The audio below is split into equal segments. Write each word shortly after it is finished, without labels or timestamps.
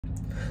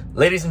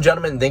Ladies and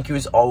gentlemen, thank you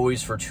as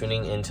always for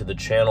tuning into the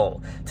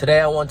channel. Today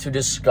I want to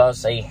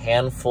discuss a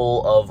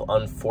handful of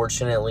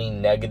unfortunately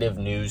negative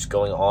news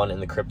going on in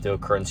the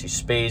cryptocurrency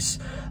space.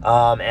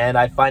 And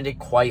I find it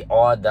quite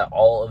odd that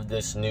all of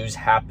this news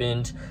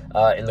happened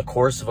in the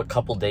course of a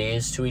couple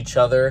days to each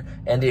other,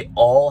 and it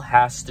all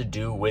has to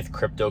do with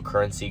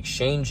cryptocurrency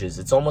exchanges.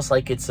 It's almost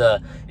like it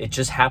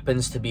just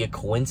happens to be a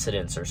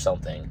coincidence or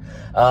something.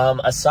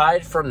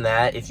 Aside from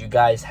that, if you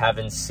guys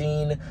haven't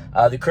seen,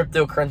 the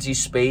cryptocurrency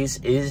space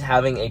is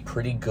having a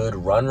pretty good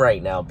run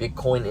right now.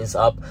 Bitcoin is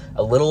up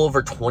a little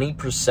over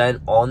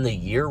 20% on the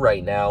year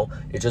right now.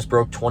 It just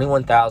broke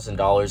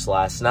 $21,000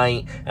 last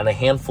night, and a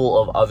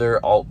handful of other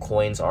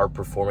altcoins are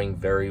performing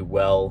very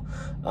well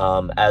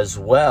as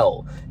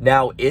well.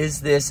 Now,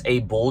 is this a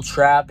bull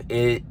trap?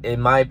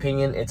 In my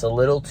opinion, it's a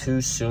little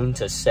too soon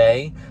to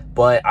say,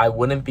 but I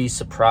wouldn't be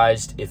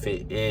surprised if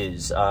it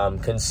is,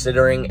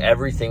 considering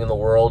everything in the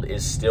world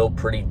is still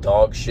pretty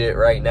dog shit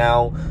right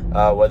now,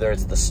 whether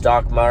it's the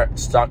stock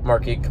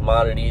market,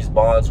 commodities,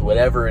 bonds,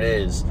 whatever it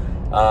is.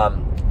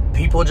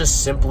 People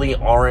just simply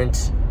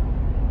aren't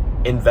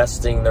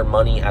investing their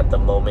money at the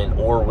moment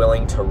or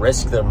willing to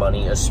risk their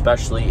money,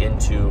 especially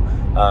into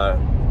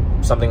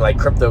something like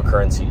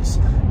cryptocurrencies.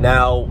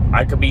 Now,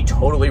 I could be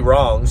totally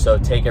wrong, so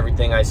take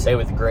everything I say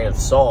with a grain of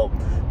salt,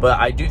 but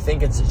I do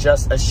think it's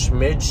just a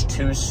smidge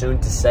too soon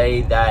to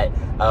say that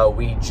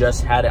we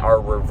just had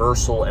our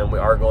reversal and we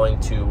are going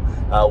to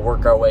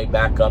work our way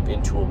back up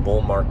into a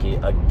bull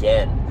market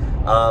again.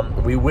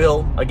 We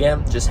will,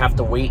 again, just have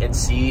to wait and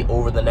see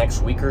over the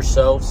next week or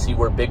so, see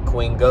where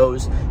Bitcoin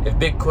goes. If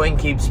Bitcoin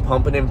keeps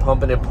pumping and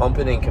pumping and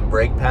pumping and can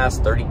break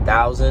past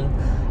 30,000,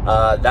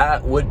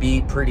 that would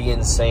be pretty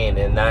insane,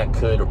 and that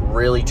could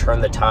really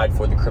turn the tide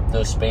for the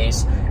crypto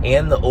space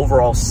and the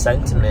overall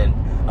sentiment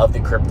of the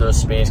crypto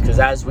space, because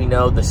as we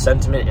know, the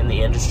sentiment in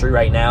the industry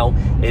right now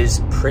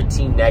is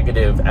pretty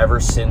negative ever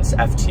since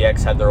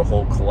FTX had their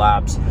whole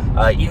collapse.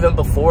 Even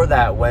before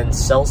that, when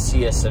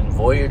Celsius and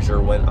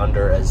Voyager went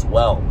under as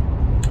well.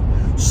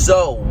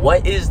 So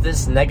what is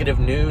this negative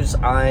news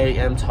I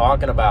am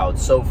talking about?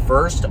 So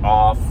first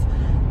off,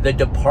 the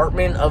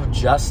Department of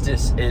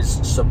Justice is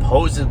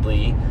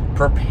supposedly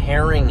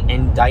preparing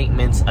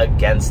indictments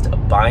against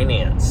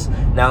Binance.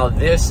 Now,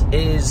 this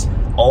is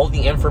all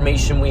the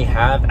information we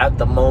have at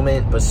the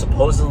moment, but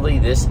supposedly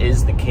this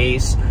is the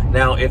case.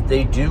 Now, if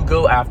they do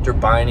go after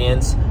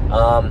Binance,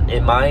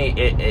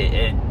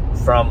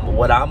 from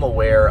what I'm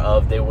aware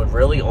of, they would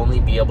really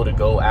only be able to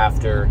go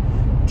after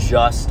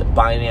just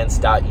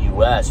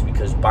Binance.us,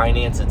 because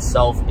Binance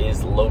itself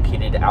is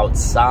located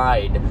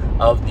outside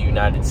of the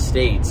United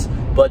States.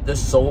 But the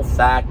sole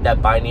fact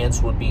that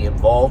Binance would be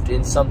involved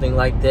in something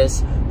like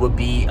this would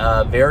be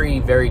very,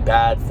 very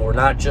bad for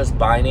not just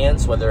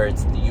Binance, whether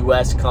it's the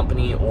US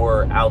company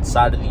or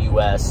outside of the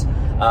US,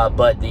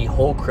 but the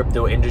whole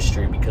crypto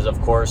industry, because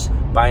of course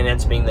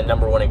Binance being the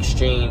 #1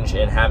 exchange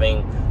and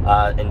having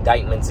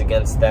indictments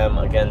against them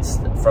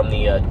from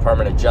the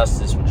Department of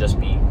Justice would just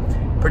be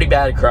pretty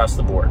bad across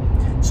the board.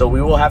 So we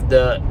will have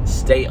to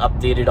stay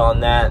updated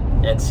on that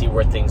and see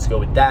where things go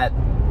with that.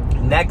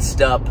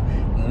 Next up,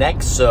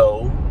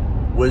 Nexo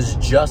was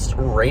just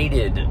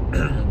raided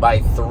by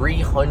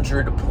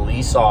 300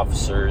 police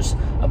officers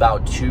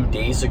about 2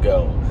 days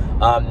ago.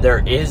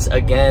 There is,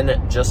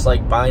 again, just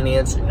like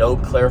Binance, no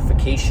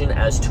clarification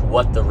as to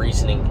what the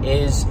reasoning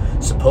is.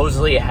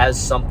 Supposedly it has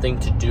something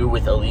to do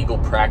with illegal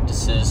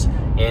practices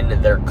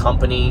in their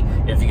company.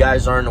 If you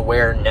guys aren't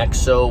aware,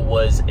 Nexo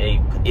was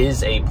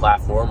a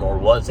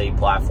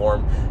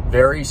platform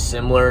very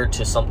similar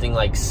to something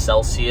like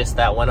Celsius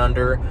that went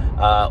under,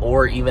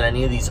 or even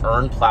any of these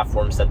earn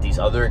platforms that these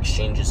other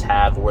exchanges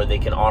have, where they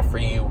can offer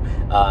you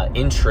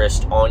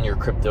interest on your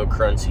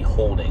cryptocurrency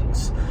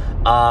holdings.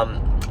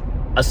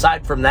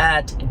 Aside from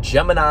that,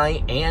 Gemini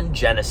and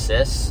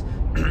Genesis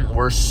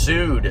were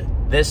sued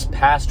this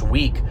past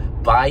week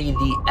by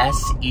the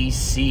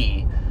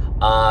SEC,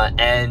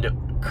 and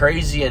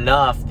crazy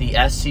enough, the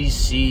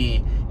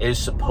SEC is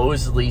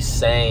supposedly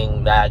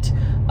saying that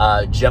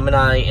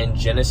Gemini and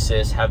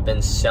Genesis have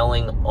been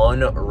selling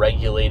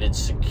unregulated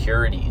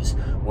securities,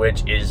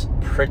 which is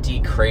pretty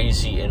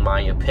crazy in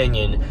my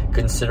opinion,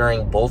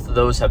 considering both of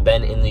those have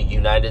been in the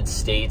United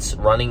States,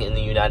 running in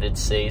the United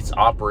States,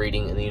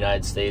 operating in the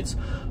United States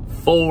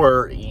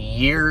for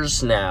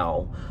years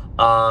now.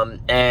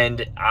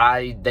 And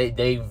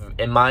they've,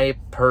 in my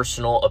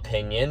personal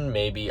opinion,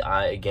 maybe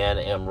I again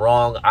am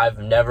wrong, I've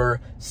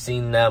never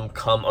seen them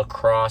come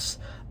across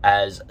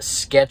as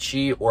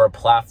sketchy or a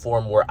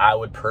platform where I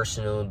would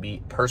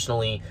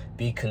personally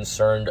be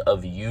concerned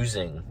of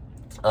using.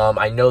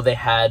 I know they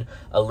had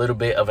a little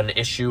bit of an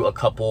issue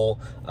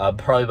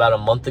probably about a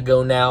month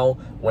ago now,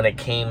 when it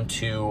came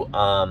to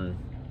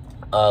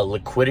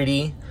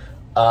liquidity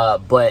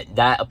But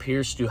that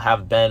appears to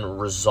have been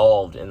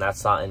resolved, and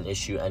that's not an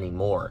issue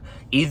anymore.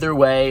 Either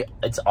way,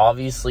 it's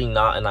obviously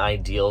not an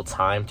ideal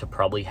time to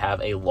probably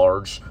have a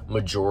large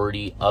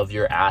majority of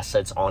your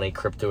assets on a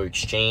crypto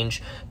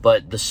exchange,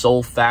 but the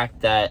sole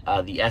fact that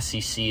the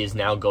SEC is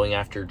now going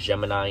after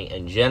Gemini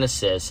and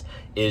Genesis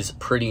is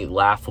pretty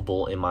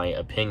laughable in my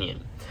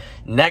opinion.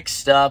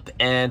 Next up,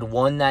 and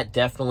one that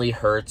definitely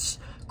hurts,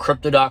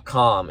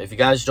 Crypto.com. If you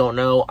guys don't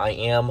know,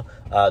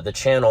 the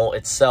channel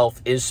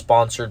itself is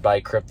sponsored by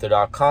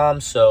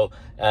Crypto.com. So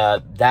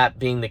that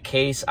being the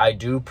case, I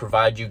do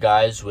provide you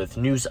guys with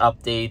news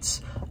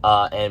updates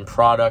and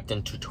product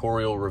and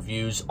tutorial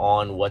reviews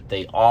on what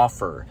they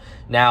offer.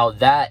 Now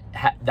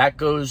that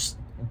goes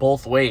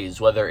both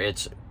ways, whether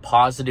it's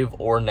positive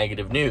or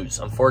negative news.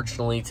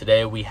 Unfortunately,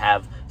 today we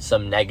have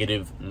some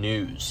negative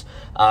news.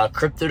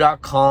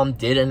 Crypto.com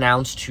did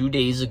announce 2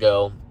 days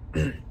ago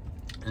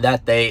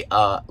that they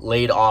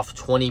laid off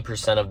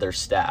 20% of their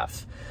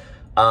staff.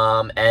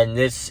 And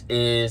this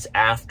is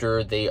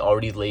after they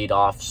already laid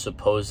off,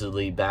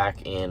 supposedly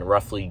back in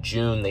roughly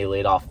June, they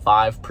laid off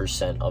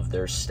 5% of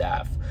their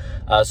staff.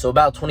 So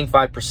about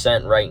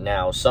 25% right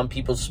now. Some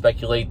people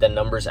speculate that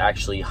number's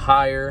actually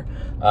higher,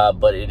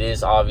 but it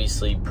is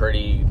obviously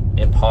pretty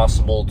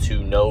impossible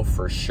to know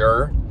for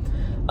sure.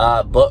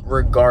 But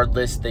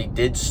regardless, they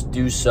did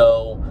do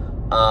so,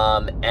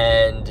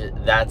 and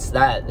that's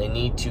that. They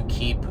need to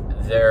keep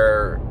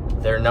their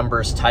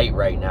numbers tight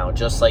right now,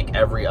 just like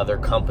every other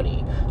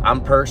company.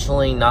 I'm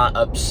personally not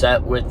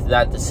upset with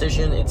that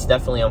decision. It's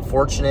definitely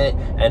unfortunate,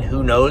 and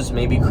who knows,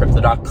 maybe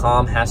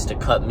Crypto.com has to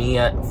cut me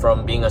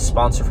from being a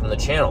sponsor from the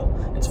channel.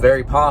 It's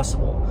very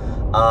possible.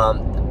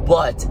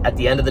 But at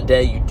the end of the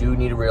day, you do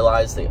need to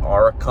realize they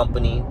are a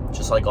company,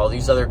 just like all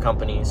these other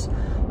companies,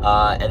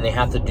 and they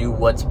have to do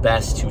what's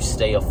best to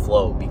stay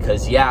afloat.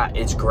 Because yeah,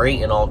 it's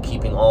great and all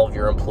keeping all of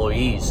your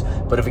employees,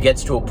 but if it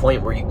gets to a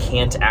point where you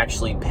can't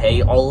actually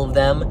pay all of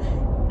them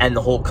and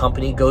the whole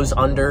company goes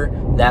under,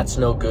 that's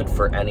no good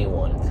for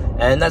anyone.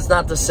 And that's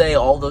not to say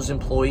all those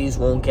employees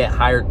won't get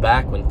hired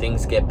back when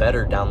things get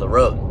better down the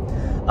road.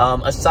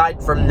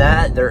 Aside from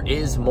that, there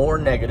is more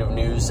negative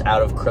news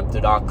out of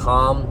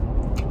Crypto.com.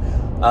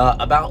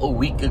 About a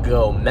week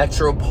ago,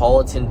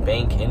 Metropolitan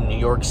Bank in New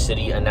York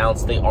City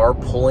announced they are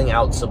pulling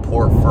out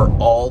support for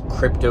all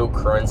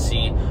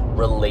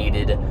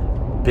cryptocurrency-related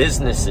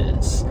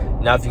businesses.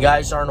 Now, if you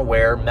guys aren't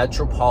aware,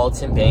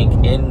 Metropolitan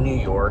Bank in New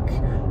York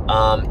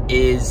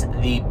is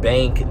the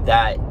bank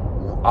that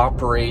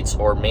operates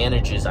or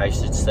manages, I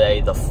should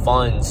say, the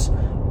funds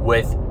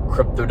with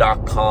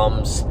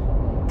Crypto.com's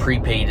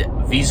prepaid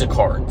Visa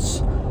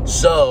cards.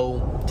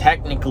 So,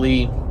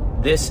 technically,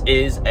 this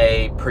is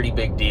a pretty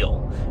big deal.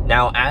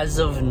 Now, as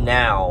of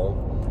now,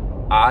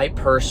 I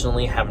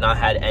personally have not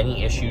had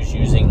any issues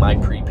using my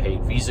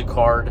prepaid Visa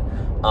card.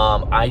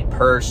 I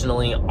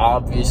personally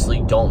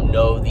obviously don't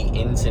know the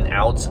ins and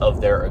outs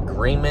of their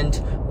agreement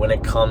when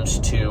it comes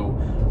to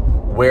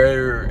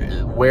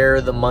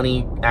where the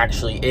money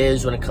actually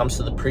is when it comes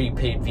to the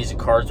prepaid Visa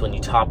cards when you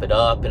top it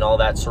up and all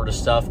that sort of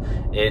stuff.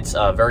 It's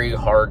very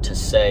hard to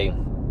say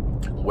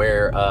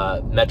where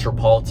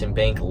Metropolitan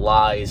Bank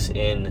lies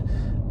in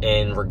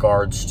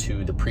regards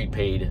to the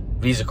prepaid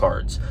Visa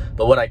cards.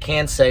 But what I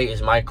can say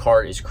is my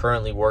card is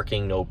currently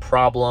working no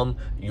problem.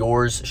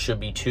 Yours should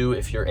be too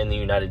if you're in the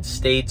United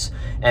States.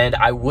 And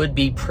I would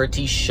be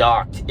pretty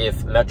shocked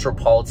if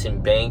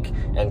Metropolitan Bank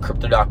and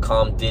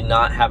Crypto.com did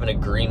not have an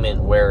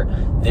agreement where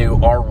they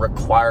are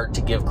required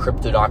to give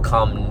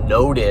Crypto.com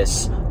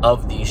notice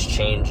of these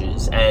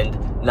changes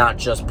and not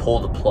just pull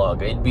the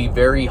plug. It'd be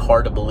very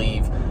hard to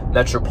believe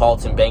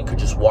Metropolitan Bank could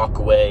just walk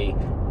away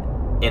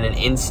in an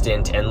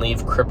instant and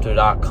leave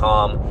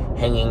Crypto.com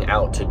hanging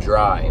out to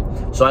dry.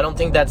 So I don't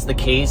think that's the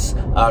case.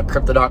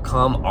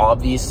 Crypto.com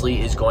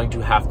obviously is going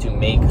to have to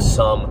make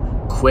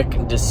some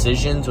quick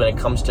decisions when it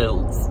comes to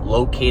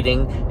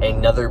locating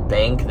another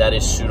bank that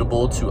is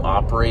suitable to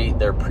operate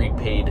their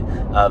prepaid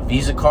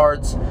Visa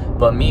cards.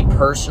 But me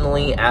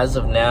personally, as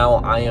of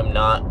now, I am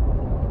not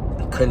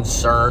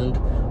concerned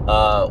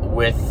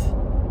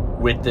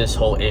with this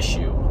whole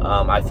issue.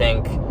 I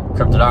think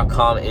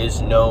Crypto.com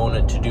is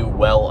known to do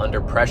well under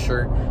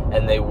pressure,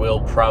 and they will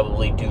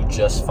probably do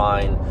just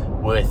fine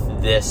with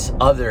this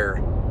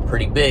other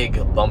pretty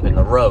big bump in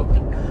the road.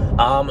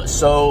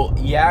 So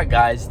yeah,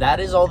 guys, that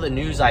is all the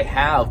news I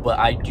have, but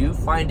I do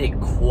find it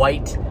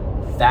quite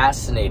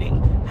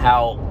fascinating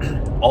how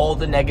all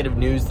the negative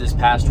news this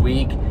past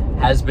week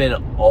has been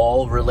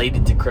all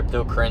related to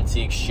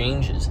cryptocurrency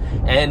exchanges.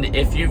 And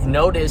if you've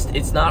noticed,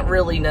 it's not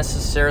really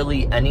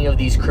necessarily any of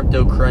these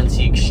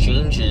cryptocurrency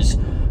exchanges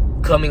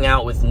coming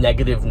out with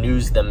negative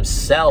news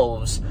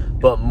themselves,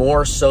 but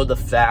more so the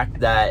fact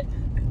that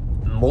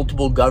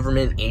multiple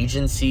government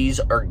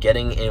agencies are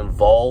getting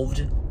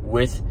involved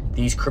with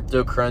these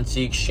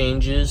cryptocurrency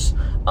exchanges,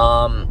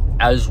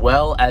 as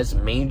well as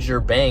major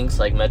banks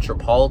like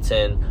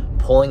Metropolitan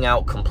pulling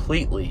out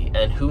completely.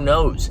 And who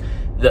knows?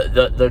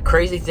 The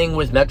crazy thing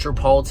with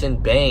Metropolitan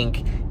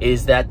Bank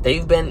is that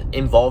they've been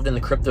involved in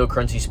the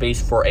cryptocurrency space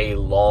for a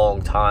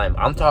long time.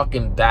 I'm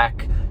talking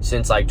back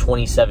since like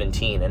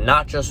 2017, and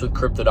not just with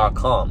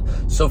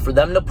crypto.com. So for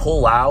them to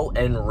pull out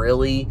and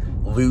really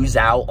lose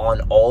out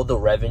on all the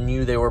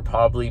revenue they were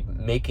probably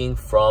making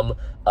from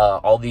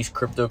all these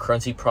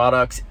cryptocurrency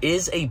products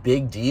is a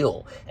big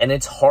deal. And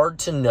it's hard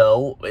to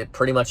know,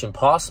 pretty much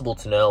impossible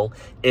to know,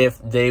 if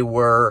they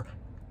were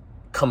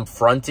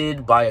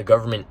confronted by a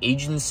government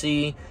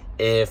agency,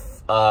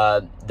 if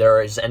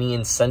there is any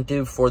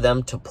incentive for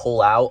them to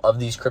pull out of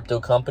these crypto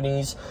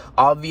companies.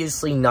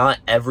 Obviously, not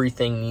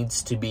everything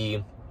needs to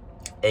be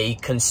a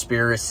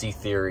conspiracy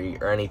theory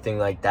or anything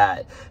like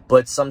that,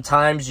 but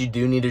sometimes you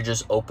do need to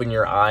just open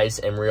your eyes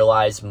and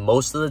realize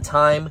most of the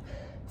time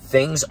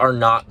things are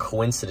not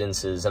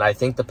coincidences. And I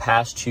think the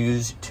past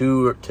 2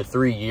 to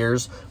 3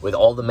 years, with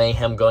all the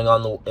mayhem going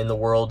on in the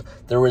world,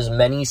 there was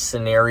many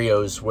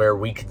scenarios where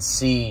we could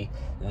see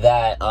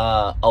that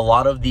a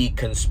lot of the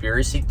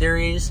conspiracy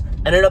theories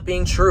ended up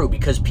being true,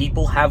 because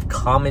people have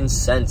common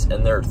sense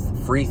and they're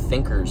free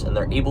thinkers, and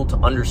they're able to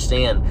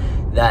understand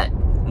that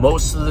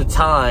most of the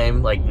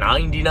time, like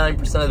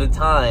 99% of the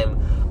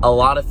time, a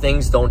lot of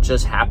things don't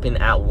just happen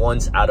at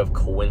once out of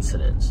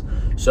coincidence.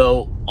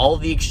 So all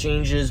the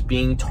exchanges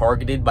being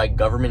targeted by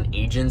government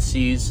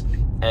agencies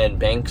and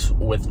banks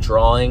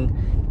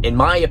withdrawing, in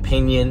my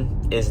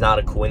opinion, is not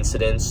a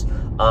coincidence.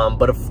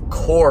 But of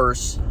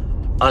course,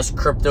 us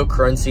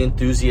cryptocurrency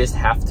enthusiasts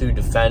have to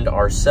defend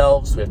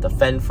ourselves. We have to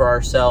fend for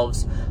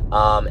ourselves.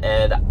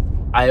 And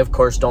I, of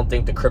course, don't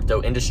think the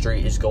crypto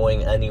industry is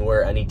going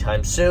anywhere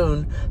anytime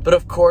soon. But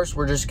of course,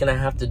 we're just going to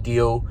have to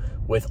deal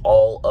with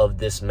all of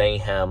this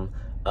mayhem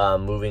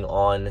moving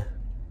on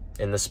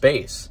in the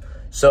space.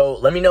 So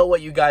let me know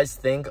what you guys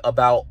think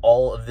about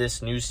all of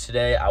this news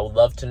today. I would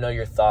love to know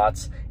your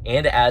thoughts.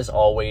 And as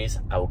always,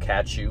 I will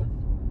catch you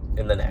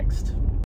in the next.